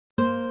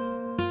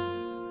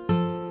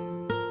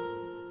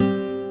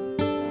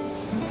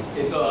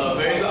Okay, so a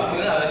very good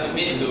afternoon. I'd like to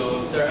meet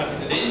to Sir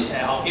Hamisuddin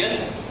and our peers,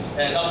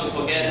 and not to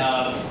forget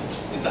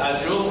Mr.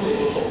 Azrul,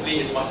 who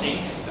hopefully is watching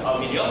our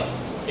video.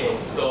 Okay,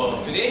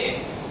 so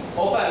today,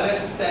 all five of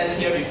us stand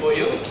here before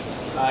you.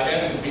 I'm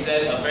going to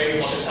present a very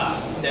important task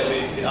that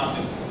we've been up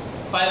to: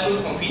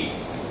 fireproof concrete.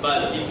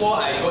 But before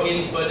I go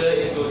in further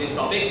into this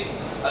topic,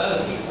 I'd like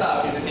to kickstart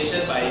our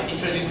presentation by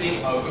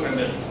introducing our group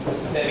members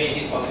that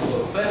made this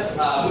possible. First,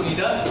 group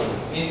leader,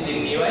 Ms.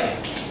 Lin Mee Wai,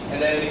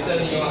 and then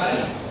Mr. Lim Yong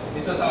Han,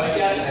 Mr. Wai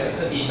Kiat, and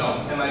Mr. Yi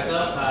Cong, and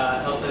myself,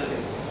 Alson.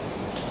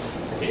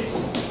 Okay,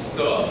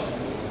 so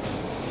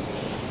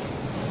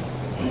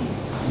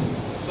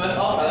first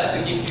off, I'd like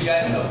to give you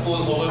guys a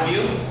full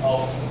overview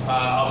of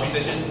our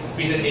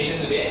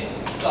presentation today.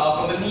 So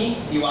our company,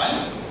 Liew,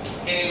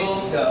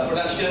 enables the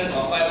production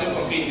of fireproof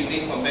concrete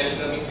using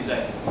conventional mix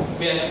design.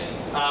 We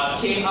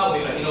have came out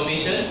with an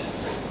innovation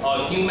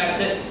or new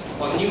methods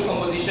or new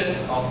compositions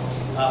of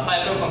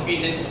fireproof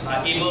concrete that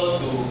are able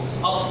to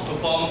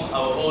outperform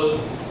our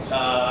old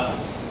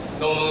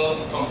normal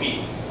concrete.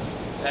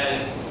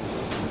 And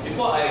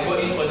before I go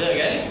in further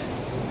again,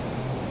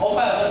 all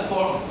five of us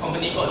form a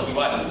company called Liew.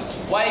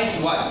 Why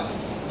Liew?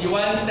 Liew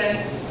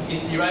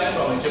is derived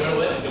from a German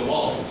word, the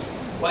wall.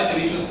 Why do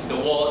we choose the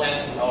wall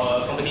as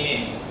our company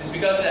name? It's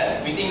because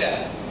that we think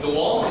that the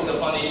wall is a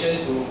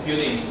foundation to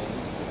buildings.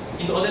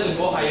 In order to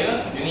go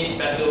higher, you need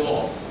better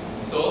walls.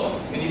 So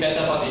you need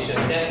better foundation.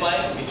 That's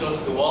why we chose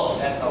the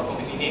wall as our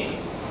company name.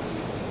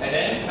 And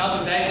then now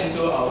to dive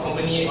into our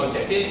company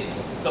objectives.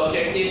 The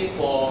objectives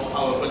for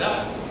our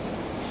product.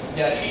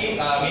 There are three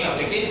main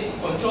objectives: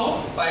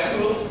 control,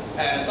 fireproof,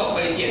 and top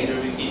quality and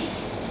durability.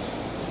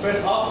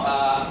 First off,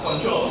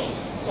 control.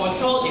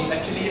 Control is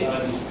actually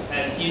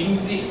an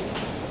elusive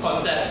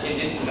concept in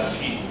this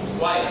industry.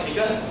 Why?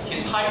 Because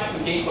it's hard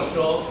to gain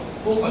control,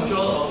 full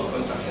control of a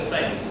construction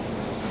site.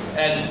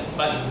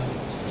 But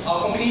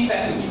our company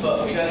had to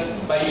differ because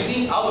by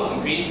using our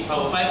concrete,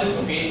 our fireproof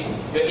concrete,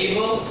 the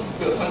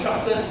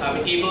contractors are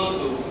able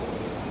to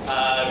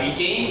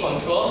regain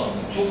control,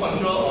 full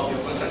control of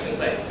your construction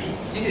site.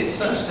 This is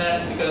such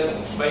as because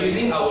by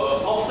using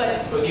our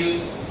off-site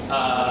produced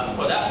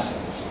products,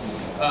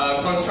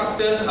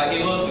 constructors are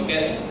able to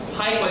get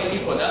high quality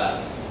products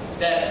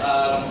that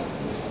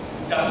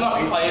does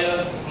not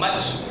require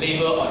much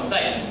labor on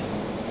site,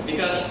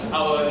 because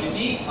our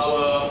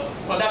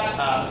products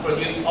are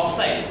produced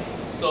off-site.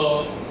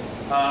 So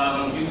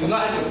you do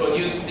not have to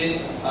produce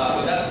these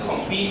products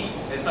complete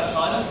and such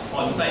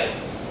on site.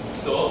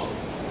 So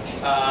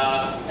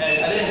and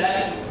other than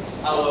that,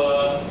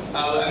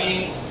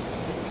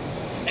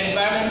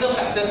 environmental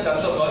factors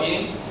does not go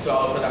into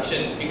our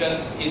production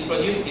because it's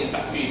produced in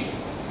factories.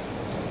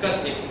 Because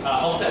it's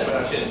offset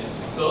production,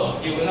 so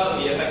it will not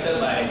be affected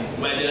by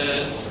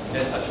weather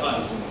and such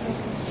on.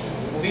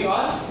 Moving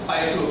on,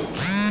 fireproof.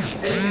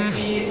 As you can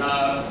see,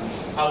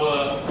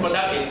 our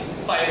product is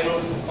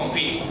fireproof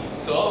concrete.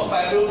 So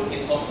fireproof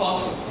is of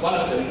course one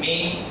of the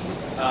main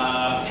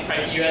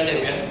criteria that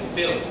we have to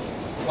fulfill,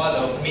 one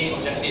of the main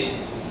objectives,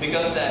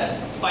 because that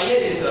fire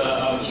is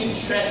a huge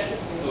threat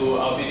to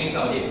our buildings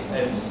nowadays,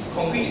 and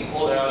concrete is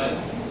all around us.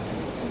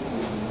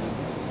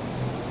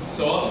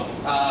 So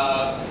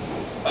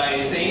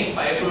by saying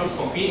fireproof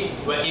concrete,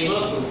 we're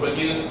able to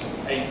produce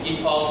and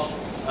give off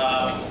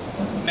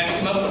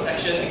maximum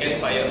protection against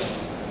fire.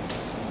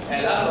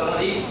 And last but not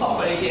least, top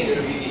quality and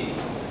durability.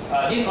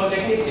 This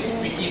objective is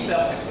pretty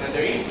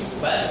self-explanatory,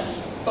 but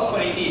top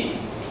quality,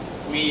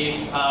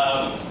 we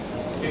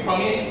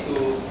promise to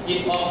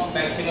give off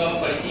maximum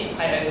quality,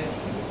 high-end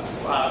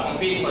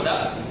concrete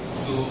products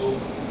to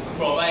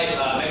provide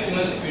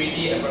maximum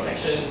security and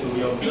protection to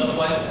your loved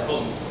ones at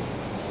home.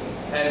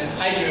 And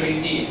high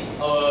durability.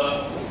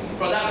 Our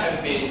product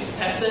have been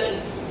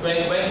tested,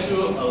 went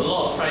through a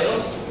lot of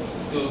trials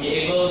to be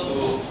able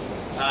to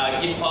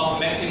give off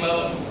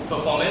maximum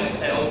performance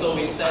and also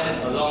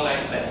withstand a long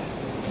lifespan.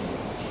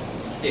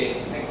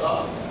 Okay, next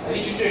up,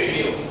 literature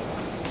review.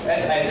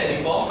 As I said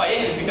before, fire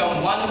has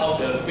become one of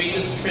the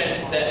greatest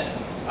threats that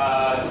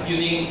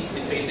building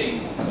is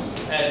facing.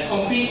 And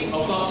concrete is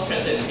of course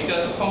threatened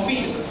because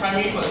concrete is the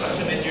primary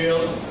construction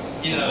material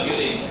in a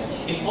building.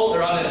 It's all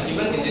around us,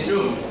 even in this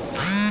room.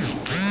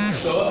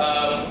 So,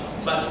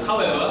 but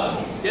however,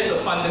 there's a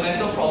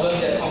fundamental problem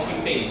that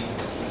concrete faces.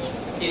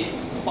 It's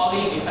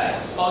spalling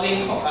effect,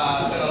 spalling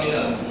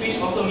phenomenon, which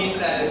also means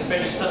that the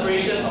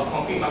separation of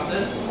concrete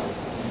masses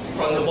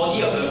from the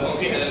body of the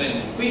concrete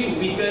element, which will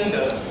weaken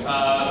the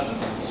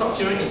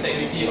structural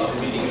integrity of the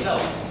building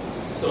itself.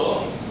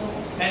 So,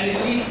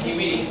 analysts Liew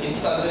in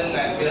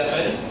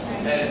 2011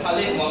 and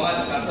Khalid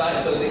Muhammad Nasar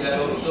in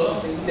 2011 also,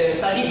 they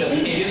studied the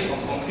behaviors of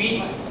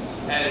concrete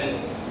and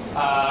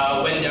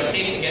when they're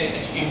placed against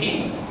extreme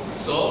heat.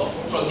 So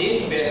from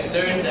this, we have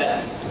learned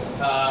that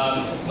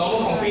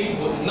normal concrete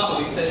would not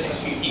withstand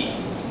extreme heat.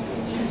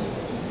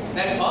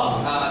 Next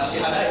up,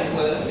 Shihada in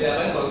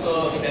 2011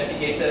 also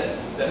investigated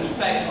the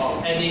effect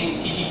of adding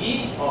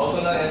PPP, or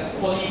also known as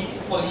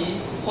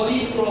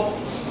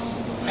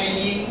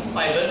polypropylene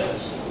fibers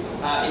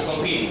in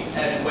concrete,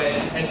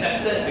 and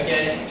tested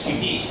against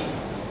extreme heat.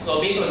 So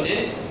based on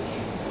this,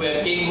 we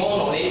have gained more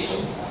knowledge,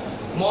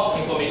 more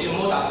information,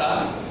 more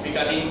data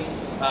regarding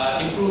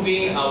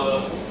improving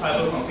our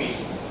fiber concrete.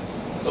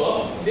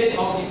 So, based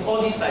on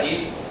all these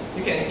studies,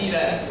 you can see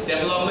that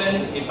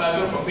development in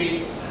fiber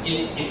concrete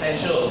is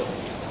essential.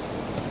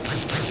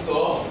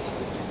 So,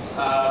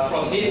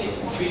 from this,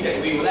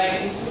 we would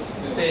like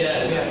to say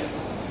that we have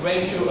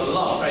went through a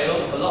lot of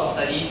trials, a lot of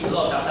studies, a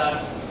lot of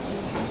data,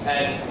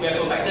 and we have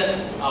perfected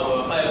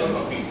our fiber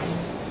concrete.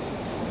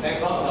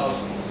 Next one, I'll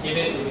give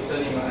it to Mr.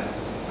 Lim Yong Han.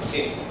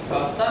 Okay,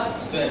 I'll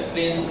start to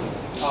explain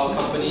our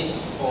companies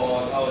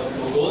for our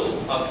logos,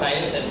 our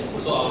clients, and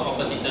also our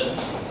competitors.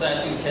 So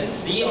as you can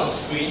see on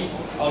screens,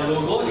 our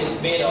logo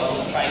is made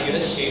of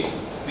triangular shapes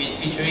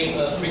featuring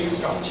a brick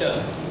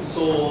structure.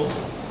 So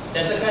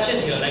there's a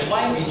question here, like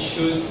why we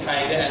choose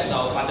triangle as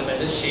our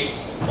fundamental shapes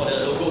for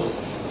the logos?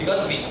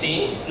 Because we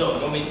think,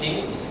 nobody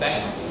thinks, in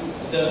fact,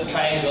 the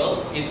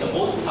triangle is the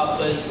most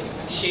toughest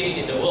shapes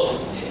in the world.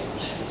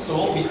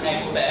 So we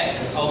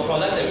expect our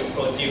products that we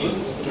produce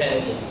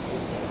can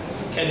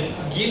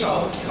give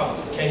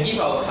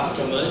our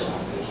customers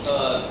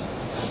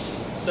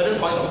certain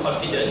points of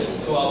confidence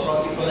to our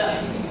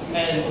products,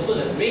 and also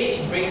the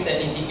red bricks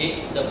that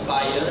indicates the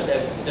fire,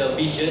 the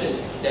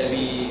vision that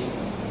we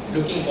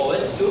looking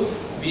forward to,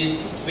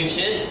 which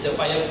is the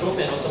fireproof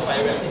and also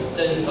fire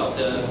resistance of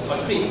the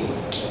concrete.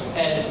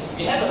 And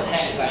we have a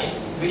tagline,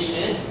 which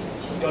is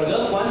your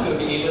loved one will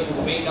be able to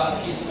wake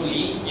up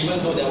peacefully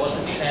even though there was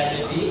a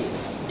tragedy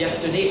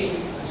yesterday.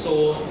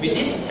 So with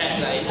this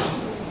tagline,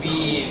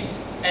 we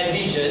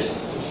envision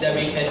that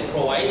we can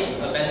provide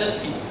a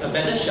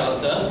better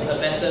shelter,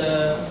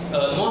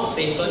 more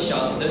safer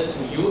shelter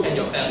to you and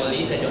your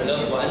families and your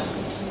loved one,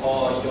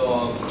 or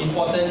your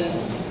important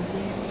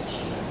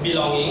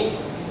belongings,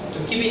 to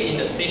keep it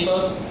in a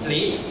safer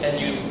place, and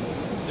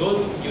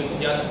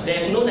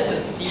there's no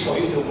necessity for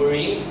you to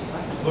worry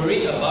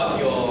about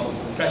your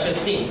precious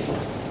thing.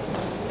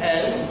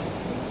 And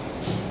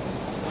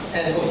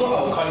also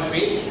our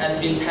concrete has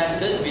been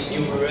tested with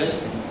numerous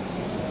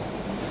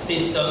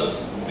systems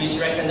which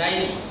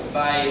recognized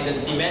by the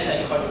Cement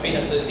and Concrete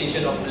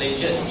Association of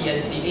Malaysia,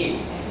 CNCA.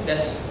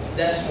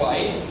 That's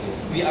why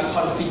we are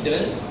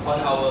confident on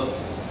our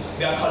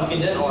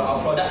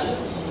products,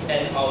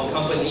 and our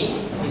company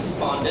is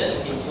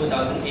founded in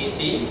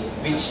 2018,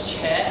 which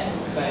chaired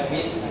by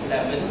Miss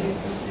Lemon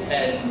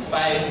and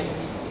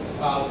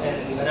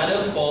and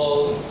another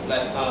 4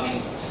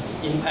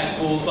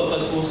 impactful,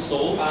 purposeful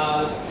soul.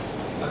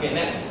 Okay,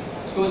 next,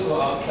 let's go to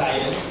our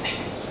clients.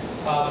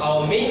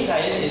 Our main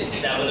client is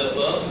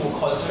developers who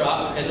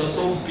construct and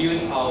also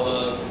build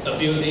a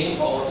building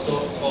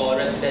or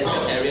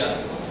residential area.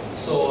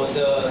 So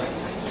the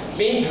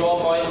main draw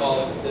point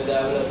of the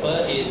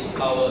developer is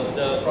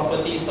the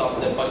properties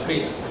of the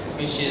concrete,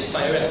 which is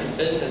fire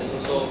resistance and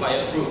also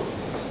fireproof.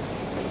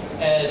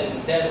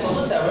 And there's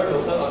also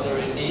several local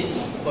authorities,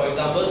 for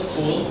example,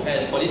 school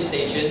and police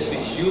stations,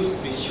 which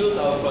choose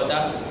our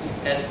products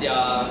as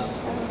their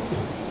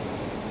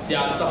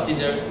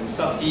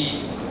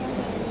subsidized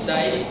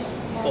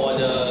for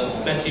the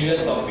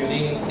materials of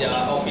buildings, their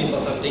office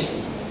or something,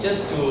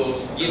 just to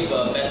give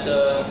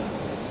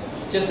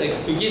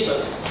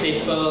a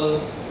safer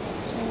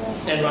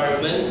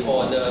environment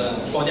for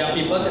their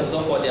people and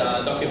also for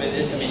their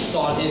documentaries to be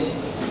stored in.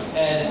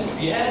 And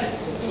we have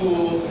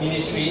 2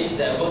 ministries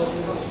that work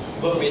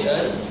with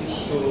us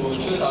to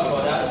choose our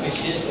products, which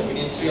is the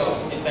Ministry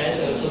of Defense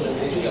and also the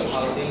Ministry of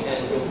Housing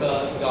and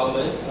Local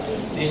Government.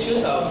 They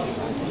choose our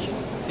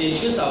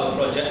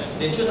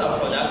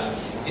products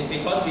is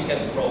because we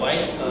can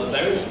provide a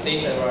very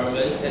safe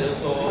environment and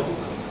also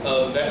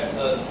a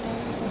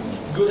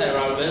good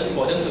environment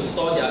for them to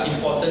store their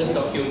important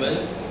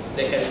documents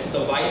that can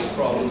survive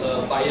from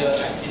a fire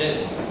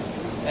accident.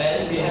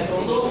 And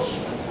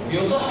we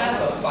also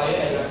have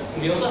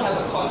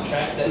a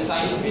contract that's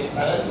signed with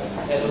us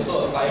and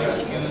also a fire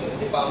rescue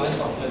department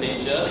of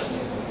Malaysia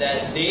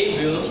that they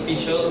will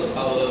feature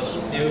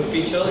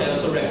and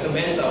also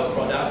recommend our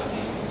products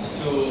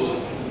to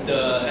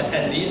the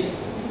attendees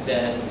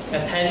that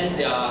attends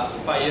their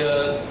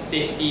fire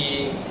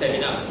safety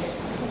seminars.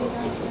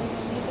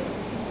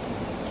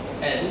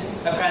 And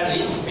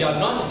apparently, we are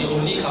not the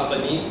only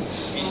companies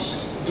which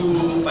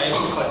do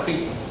fireproof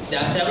concrete. There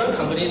are several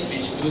companies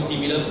which do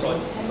similar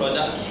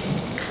products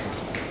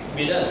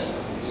with us.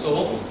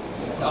 So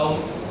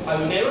I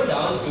will narrow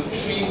down to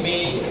 3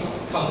 main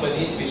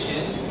companies which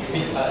is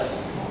with us,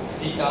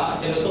 Sika,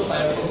 and also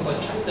fireproof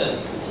contractors.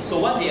 So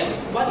what they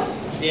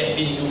have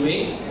been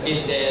doing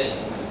is they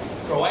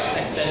provide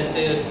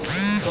extensive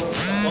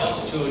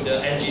support to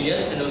the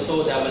engineers and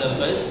also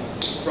developers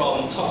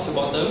from top to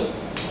bottom.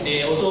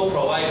 They also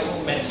provide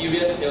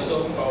materials. They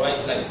also provide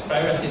like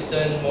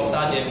fire-resistant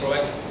mortar. They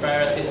provide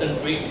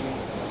fire-resistant brick,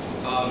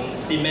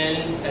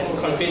 cement, and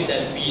concrete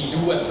that we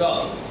do as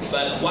well.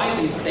 But why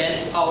we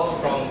stand out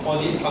from all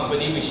these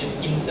companies, which is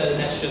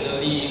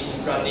internationally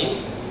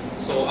running?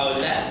 So I'll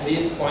let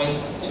this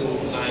point to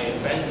my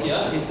friends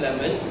here, Ms.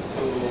 Lemon,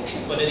 to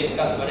further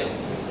discuss about it.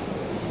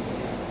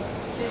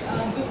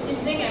 Good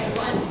evening,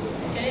 everyone.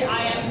 Okay,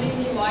 I am Lin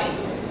Mee Wai.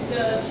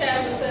 the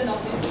chairperson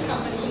of this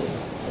company.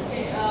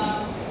 Okay,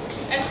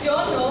 as you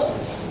all know,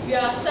 we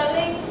are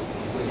selling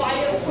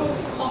fireproof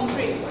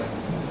concrete.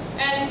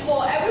 And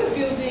for every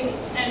building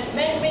and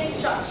man-made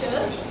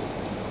structures,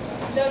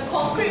 the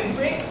concrete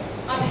bricks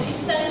are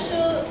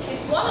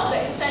one of the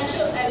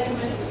essential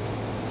elements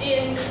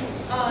in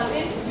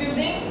this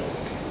building.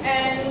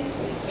 And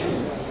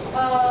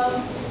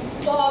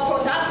for our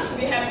products,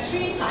 we have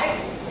 3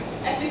 types.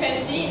 As you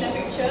can see in the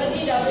picture,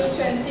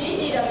 DW20,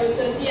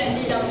 DW30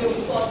 and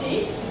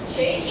DW40.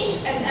 Okay,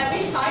 each and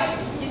every type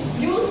is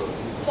used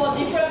for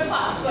different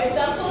parts. For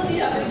example,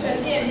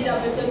 DW20 and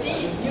DW30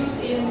 is used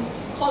in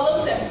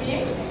columns and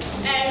beams,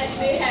 as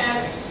they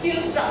have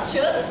steel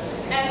structures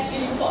as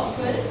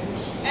reinforcement.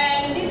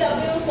 And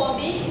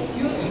DW40 is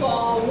used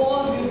for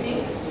wall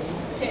buildings.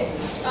 Okay.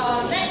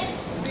 Next,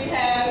 we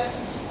have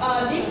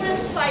different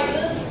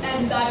sizes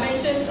and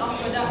dimensions of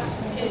products.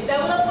 Okay.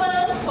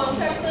 Developers,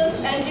 contractors,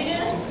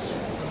 engineers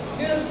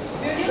will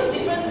use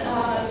different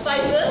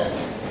sizes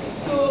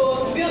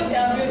to build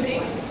their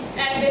buildings,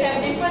 and they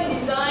have different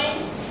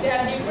designs. They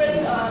have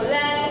different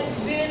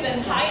length, width,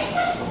 and height.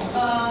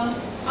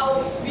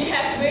 We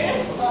have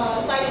various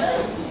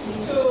sizes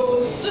to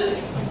suit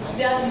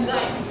their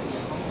design.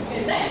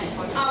 Okay, next,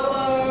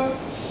 our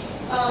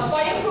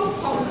fireproof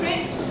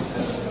concrete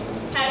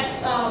has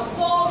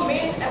 4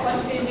 main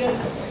advantages.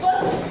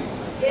 First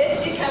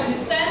is it can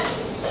withstand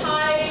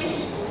high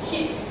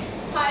heat,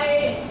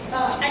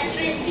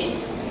 extreme heat.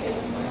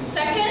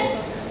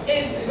 Second,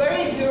 it's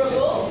very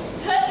durable.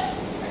 Third,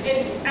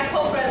 it's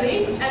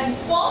eco-friendly. And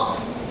fourth,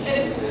 it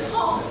is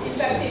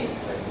cost-effective.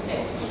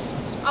 Okay.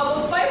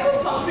 Our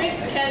fireproof concrete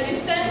can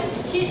withstand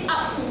heat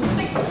up to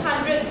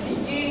 600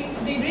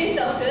 degrees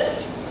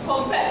Celsius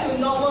compared to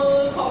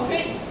normal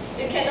concrete.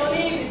 It can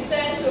only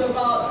withstand to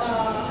about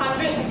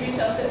 100 degrees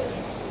Celsius.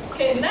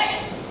 Okay,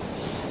 next,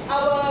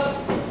 our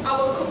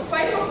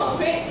fireproof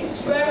concrete is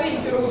very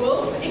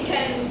durable. It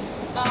can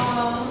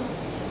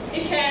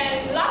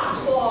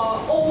last for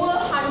over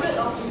hundreds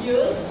of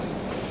years.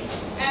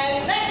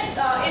 And next,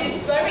 it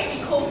is very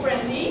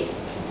eco-friendly,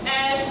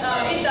 as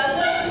it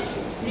doesn't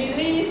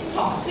release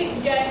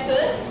toxic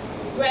gases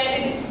when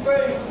it is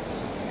burned.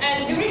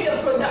 And during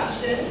the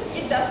production,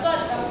 it does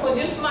not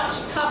produce much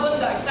carbon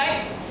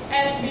dioxide,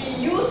 as we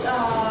use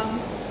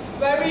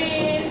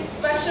very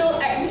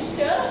special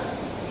admixture.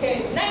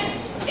 Okay, next,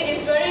 it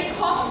is very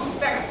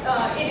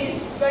it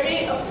is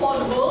very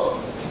affordable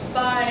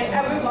by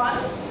everyone,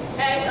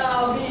 as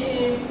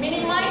we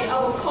minimize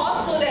our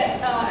cost so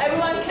that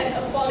everyone can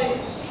afford it.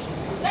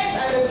 Next,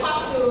 I will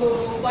pass to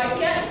Wai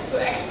Kiat to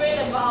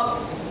explain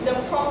about the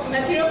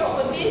material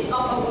properties of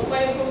our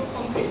fireproof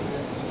concrete.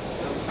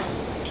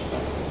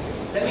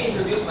 Let me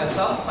introduce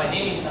myself. My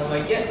name is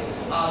Wai Kiat.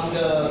 I'm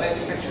the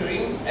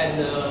manufacturing and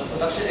the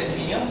production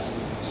engineer.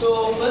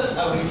 So first,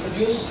 I will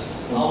introduce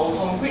our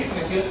concrete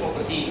materials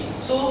property.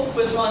 So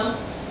first one,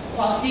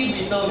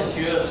 quasi-brittle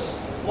materials.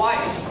 Why?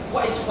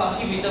 What is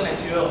quasi-brittle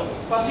material?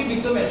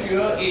 Quasi-brittle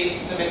material is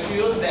the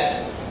material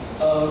that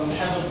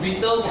have a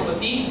brittle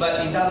property,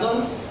 but it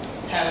doesn't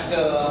have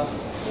the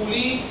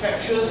fully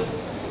fractious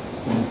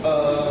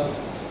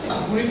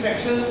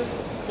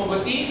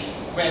properties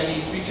when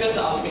it reaches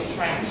the ultimate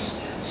strength.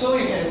 So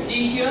you can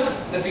see here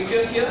the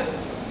pictures here.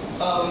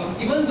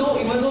 Even though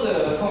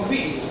the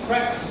concrete is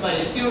cracked, but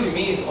it still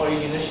remains its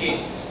original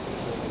shape.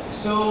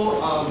 So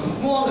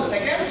move on to the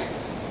second,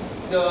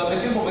 the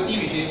material property,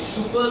 which is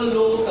super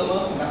low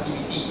thermal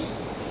conductivity.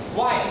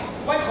 Why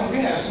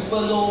concrete has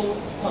super low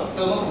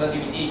thermal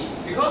conductivity?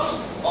 Because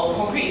our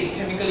concrete is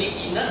chemically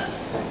inert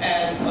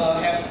and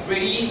have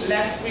really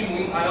less free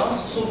moving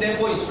ions, so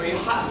therefore it's very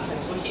hard to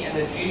transfer heat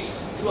energies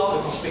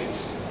throughout the concrete.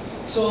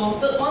 So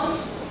third one,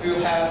 we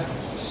will have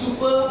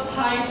super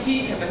high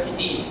heat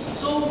capacity.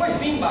 So what is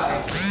meant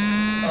by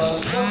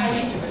super high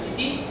heat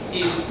capacity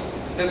is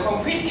the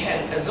concrete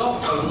can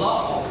absorb a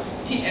lot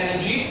of heat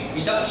energies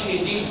without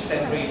changing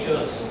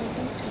temperatures.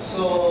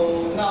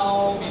 So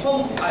now,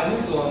 before I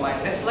move to my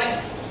next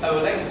slide, I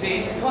would like to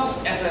say, because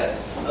as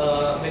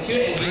a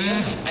material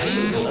engineer, I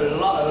need to do a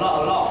lot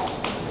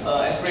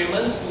of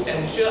experiments to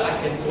ensure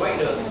I can provide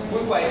the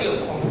good quality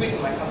of concrete to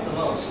my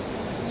customers.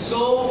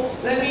 So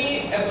let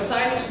me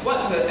emphasize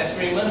what's the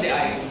experiment that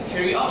I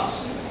carry out.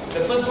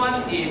 The first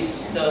one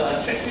is the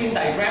stretch string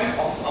diagram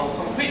of our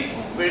concrete,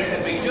 various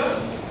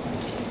temperature.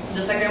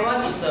 The second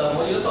one is the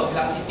modulus of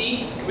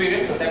elasticity,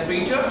 varies the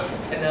temperature,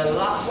 and the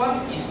last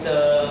one is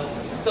the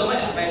thermal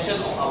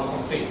expansion of our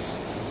concrete.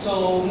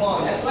 So more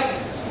on that slide,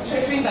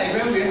 stretch string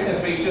diagram, varies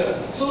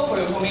temperature. So for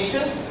your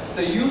formations,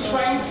 the use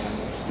strength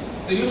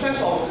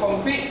for our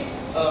concrete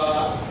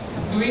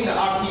during the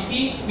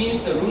RTP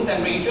means the room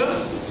temperature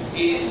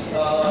is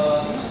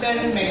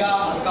 10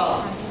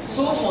 megapascal.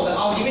 So for the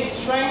ultimate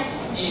strength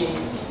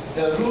in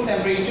the room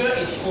temperature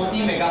is 40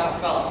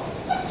 megapascal.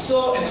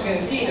 So as you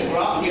can see in the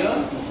graph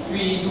here,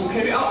 we do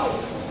carry out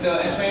the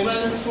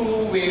experiment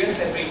through various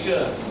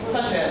temperatures,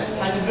 such as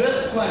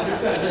 100, 200,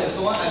 300, and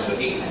so on until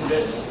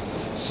 800.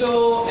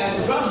 So as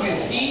the graph you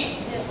can see,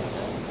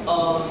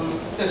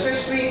 the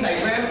stretch string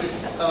diagram is,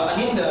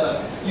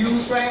 the yield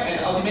strength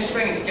and ultimate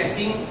strength is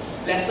getting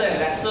lesser and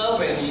lesser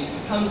when it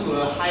comes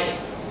to a high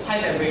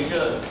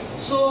temperature.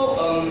 So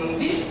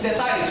this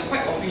data is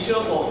quite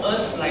official for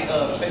us, like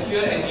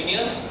material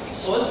engineers,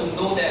 for us to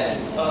know that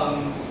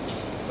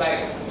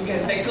like we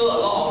can tackle a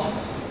lot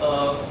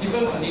of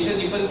different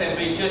conditions, different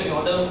temperature in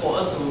order for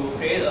us to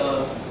create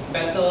a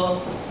better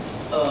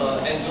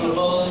and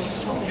durable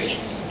concrete.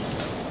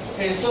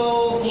 Okay,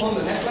 so move on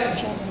to the next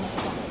slide.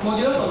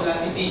 Modulus of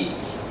elasticity.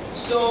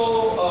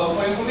 So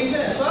for information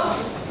as well,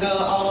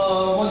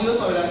 our modulus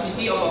of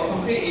elasticity of our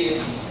concrete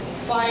is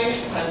 5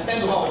 times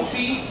 10 to the power of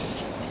 3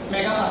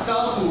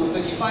 megapascal to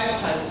 35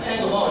 times 10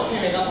 to the power of 3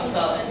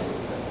 megapascal.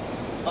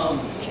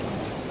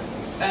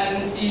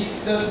 And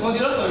the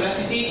modulus of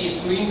elasticity is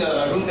during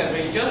the room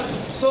temperature.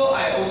 So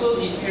I also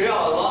did carry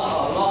out a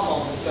lot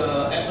of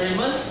the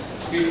experiments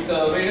with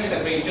the various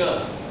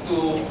temperature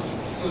to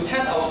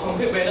test our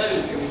concrete whether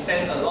it can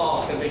withstand a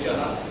lot of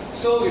temperature.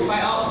 So we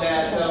find out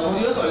that the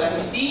modulus of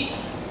elasticity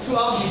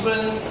throughout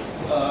different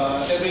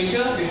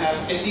temperature we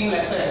have getting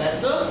lesser and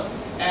lesser.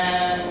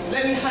 And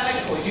let me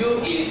highlight for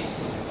you is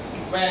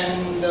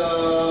when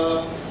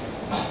the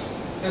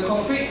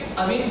concrete,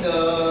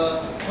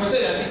 the modulus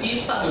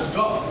elasticity start to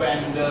drop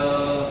when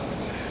the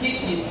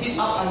heat is heat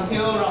up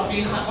until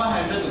roughly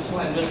 100 to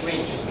 200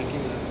 range.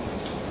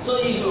 So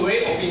it's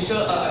very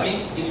official,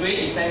 it's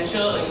very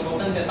essential and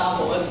important data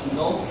for us to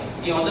know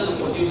in order to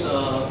produce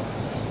a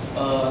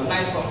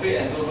nice concrete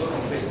and durable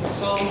concrete.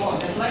 So on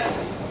the slide,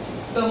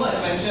 thermal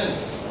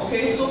expansions.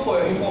 Okay, so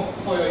for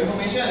your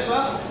information as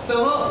well,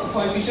 thermal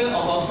coefficient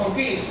of our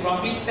concrete is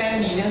roughly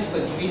 10 millions per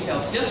degree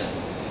Celsius,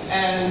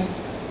 and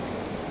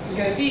you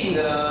can see in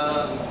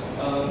the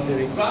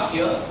graph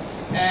here.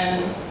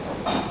 And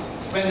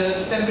when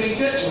the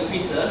temperature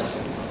increases,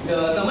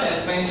 the thermal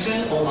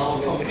expansion of our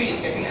concrete is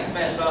getting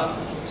expanded as well.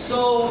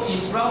 So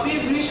it's roughly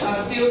reached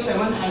until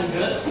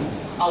 700.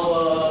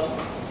 Our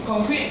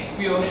concrete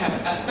will have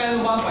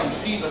expanded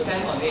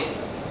 1.3% on it.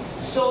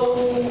 So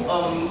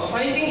a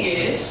funny thing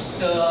is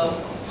the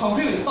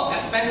concrete will stop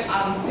expand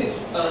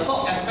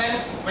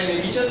when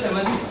it reaches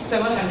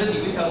 700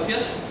 degrees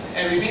Celsius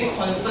and remain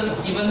constant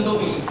even though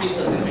we increase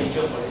the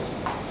temperature for it.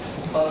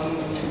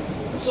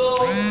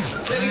 So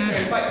let me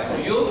clarify for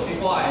you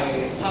before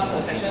I pass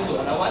the section to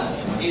another one.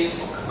 Is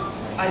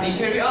I did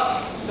carry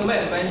out thermal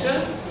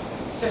expansion,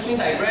 section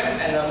diagram,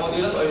 and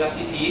modulus of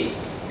elasticity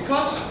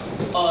because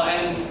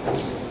and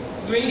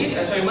during this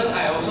experiment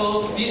I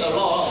also did a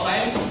lot of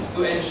times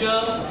to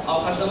ensure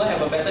our customer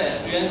have a better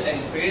experience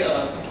and create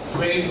a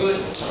very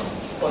good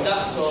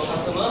product to our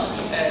customer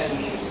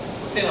and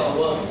save our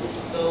work.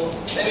 So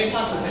let me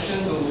pass the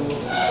section to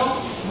Yi Cong.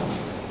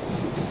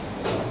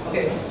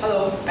 Okay,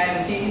 hello,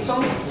 I'm Yi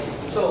Cong.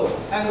 So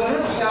I'm going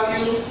to tell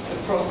you the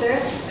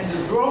process and the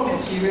raw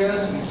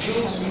materials we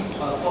use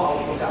for our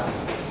product.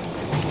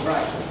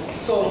 Right.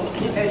 So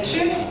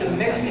achieve the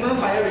maximum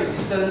fire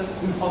resistance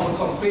of a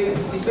concrete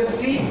is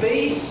basically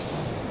based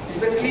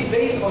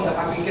on the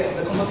aggregate,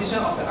 the composition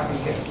of the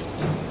aggregate.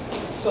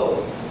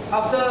 So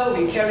after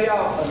we carry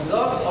out a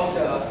lot of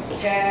the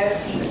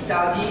tests, the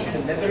study,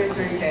 and the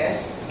laboratory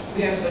tests,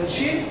 we have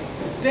achieved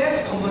the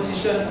best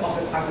composition of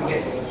an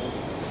aggregate,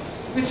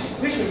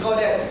 which we call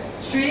that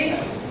 3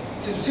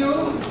 to 2 to 2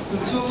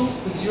 to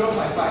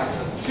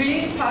 0.5.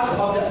 3 parts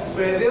of the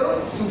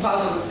gravel, 2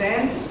 parts of the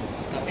sand,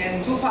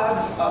 and 2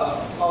 parts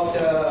of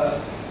the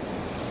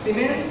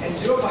cement, and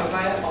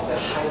 0.5 of the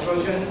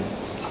hydrogen,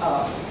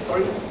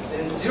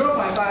 and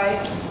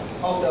 0.5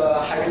 of the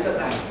hydrated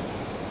lime.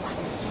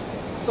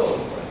 So,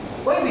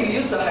 why we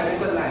use the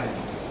hydrated lime?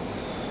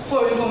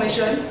 For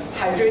information,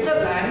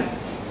 hydrated lime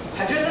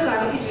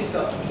is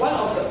one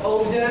of the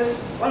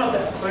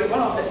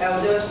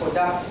eldest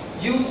product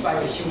used by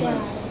the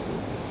humans.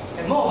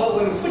 And moreover,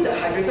 when we put the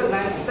hydrated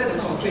lime inside the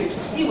concrete,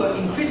 it will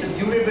increase the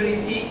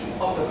durability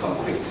of the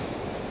concrete.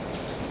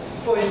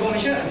 For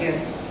information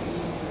again,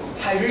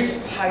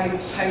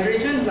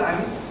 hydrogen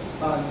lime,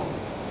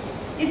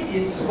 it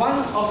is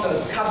one of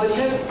the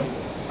carbonate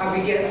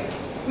aggregates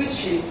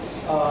which is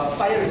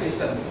fire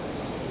resistant.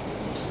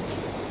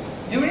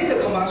 During the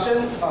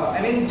combustion,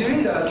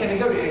 during the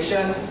chemical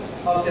reaction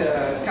of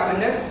the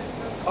carbonate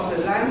of the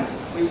lime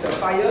with the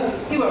fire,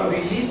 it will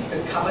release the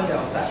carbon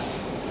dioxide.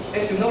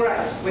 As you know,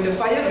 right, when the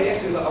fire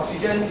reacts with the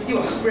oxygen, it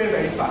will spray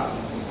very fast.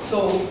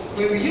 So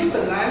when we use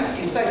the lime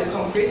inside the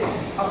concrete,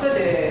 after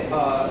they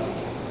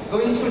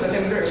going through the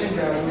chemical reaction,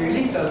 they will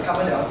release the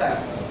carbon dioxide.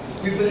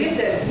 We believe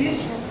that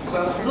this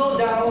will slow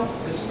down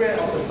the spread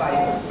of the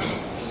fire.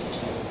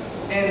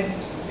 And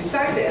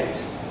besides that,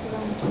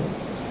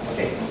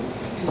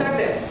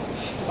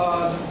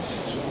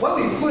 why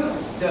we put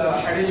the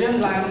hydrogen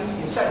lime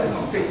inside the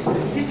concrete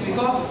is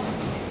because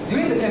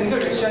during the chemical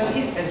reaction,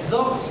 it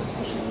absorbed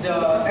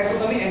the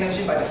exothermic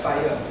energy by the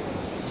fire.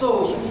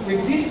 So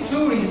with these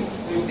two reasons,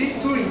 we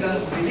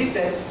believe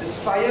that this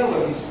fire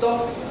will be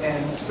stopped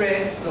and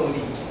spread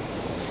slowly.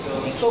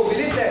 So we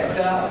believe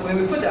that when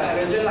we put the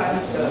hydrogen lime,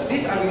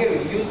 this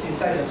aggregate we use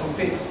inside the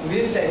concrete, we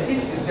believe that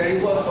this is very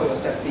well for your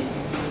safety.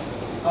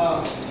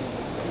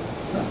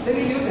 Let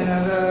me use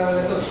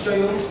another method show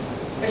you.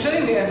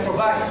 Actually, we have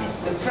provided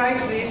the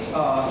price list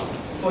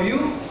for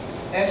you.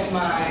 As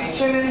my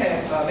chairman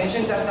has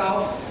mentioned just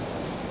now,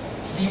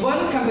 the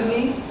one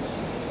company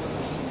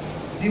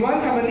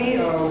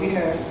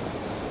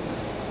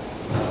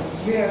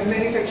we have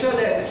manufactured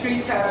the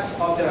three types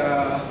of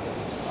the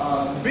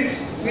bricks,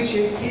 which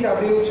is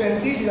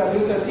DW20,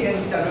 DW30,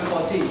 and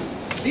DW40.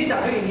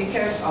 DW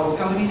indicates our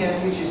company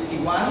name, which is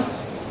D1.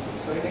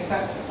 Sorry, next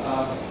time.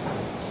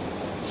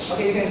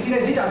 Okay, you can see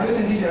that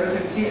DW20,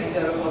 DW30, and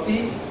DW40.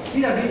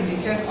 DW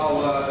indicates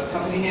our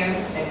company name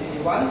and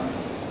D1.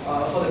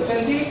 For the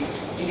 20,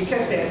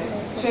 indicates that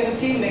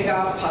 20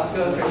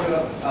 megapascal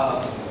pressure,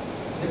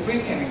 the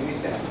bricks can be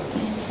withstand.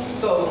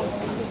 So,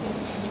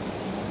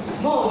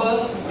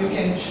 moreover, you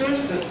can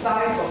choose the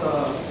size of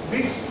the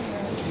bricks.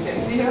 You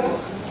can see here,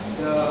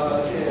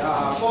 there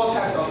are 4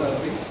 types of the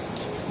bricks.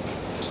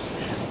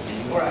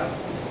 Alright.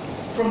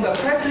 From the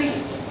price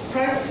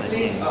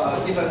list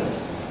given,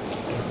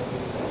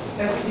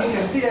 as you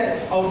can see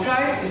that our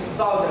price is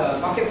about the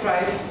market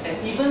price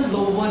and even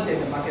lower than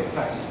the market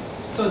price.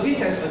 So this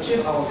has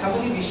achieved our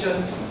company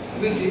vision,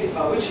 which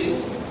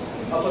is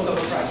for total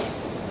price.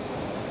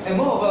 And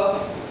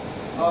moreover,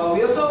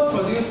 we also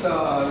produce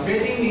the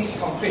ready-mix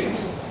concrete,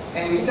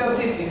 and we sell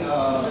it in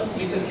a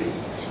meter cube.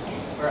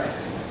 Alright,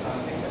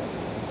 next slide.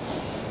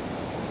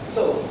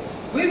 So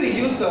we will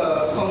use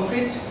the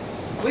concrete.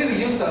 We will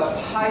use the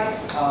high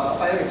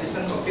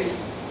fire-resistant concrete.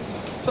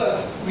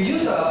 First, we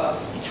use the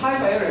high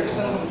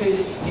fire-resistant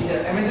concrete in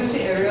the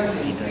emergency areas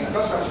in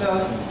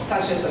construction,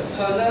 such as the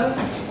tunnel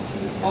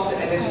of the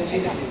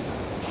emergency exits.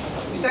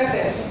 Besides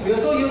that, we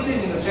also use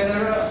it in the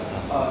general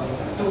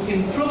to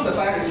improve the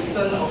fire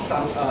resistance of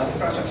some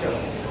infrastructure.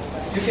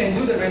 You can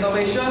do the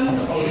renovation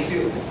or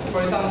review.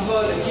 For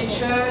example, the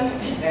kitchen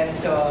and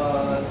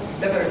the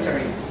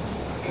laboratory.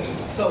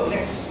 So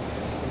next,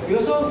 we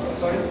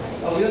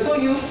also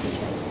use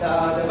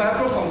the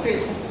fireproof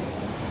concrete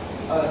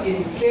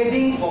in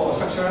cladding for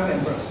structural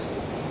members.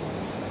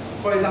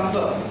 For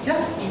example,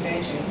 just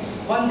imagine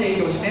one day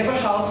your neighbor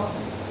house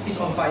is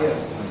on fire,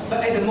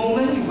 but at the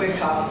moment you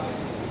wake up,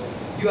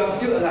 you are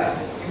still alive.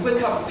 You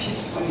wake up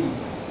peacefully.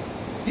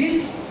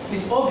 This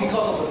is all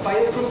because of the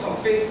fireproof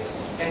concrete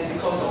and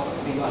because of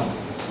Liew.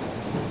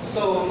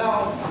 So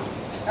now,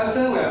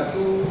 Alson, we have 2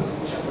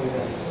 conclusions for you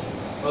guys.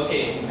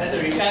 Okay, as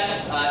a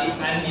recap, it's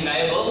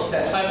undeniable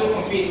that fireproof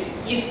concrete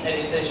is an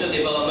essential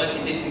development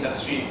in this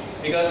industry,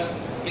 because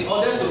in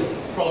order to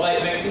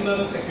provide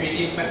maximum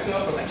security,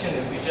 maximum protection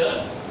in the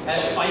future,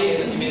 as fire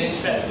is an imminent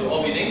threat to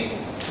all buildings,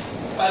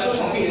 fireproof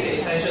concrete is an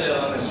essential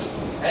development.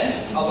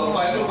 And our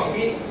fireproof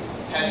concrete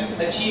has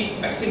achieved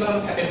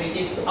maximum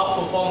capabilities to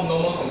outperform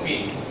normal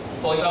concrete.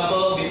 For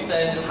example,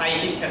 withstand high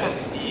heat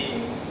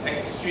capacity,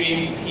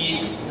 extreme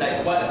heat,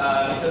 like what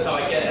Mr.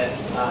 Wai Kiat has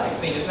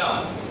explained just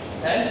now.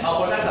 And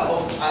our products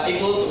are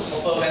able to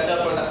offer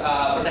better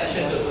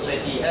protection to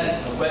society,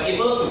 as we're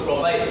able to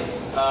provide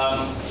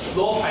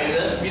low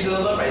prices,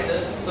 reasonable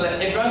prices, so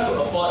that everyone could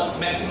afford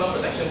maximum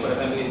protection for the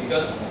family,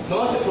 because no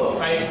one can put a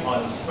price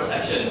on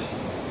protection.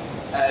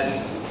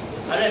 And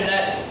other than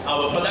that,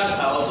 our products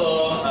are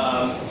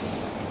also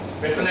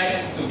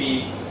recognized to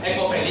be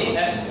eco-friendly,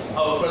 as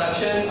our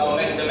production,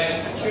 the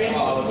manufacturing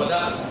of our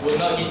product will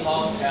not give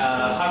off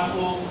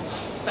harmful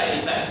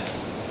side effects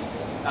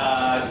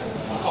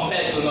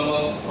compared to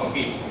normal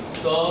concrete.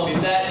 So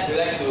with that, we'd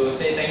like to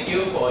say thank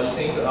you for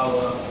listening to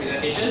our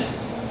presentation,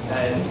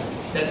 and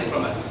that's it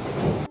from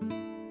us.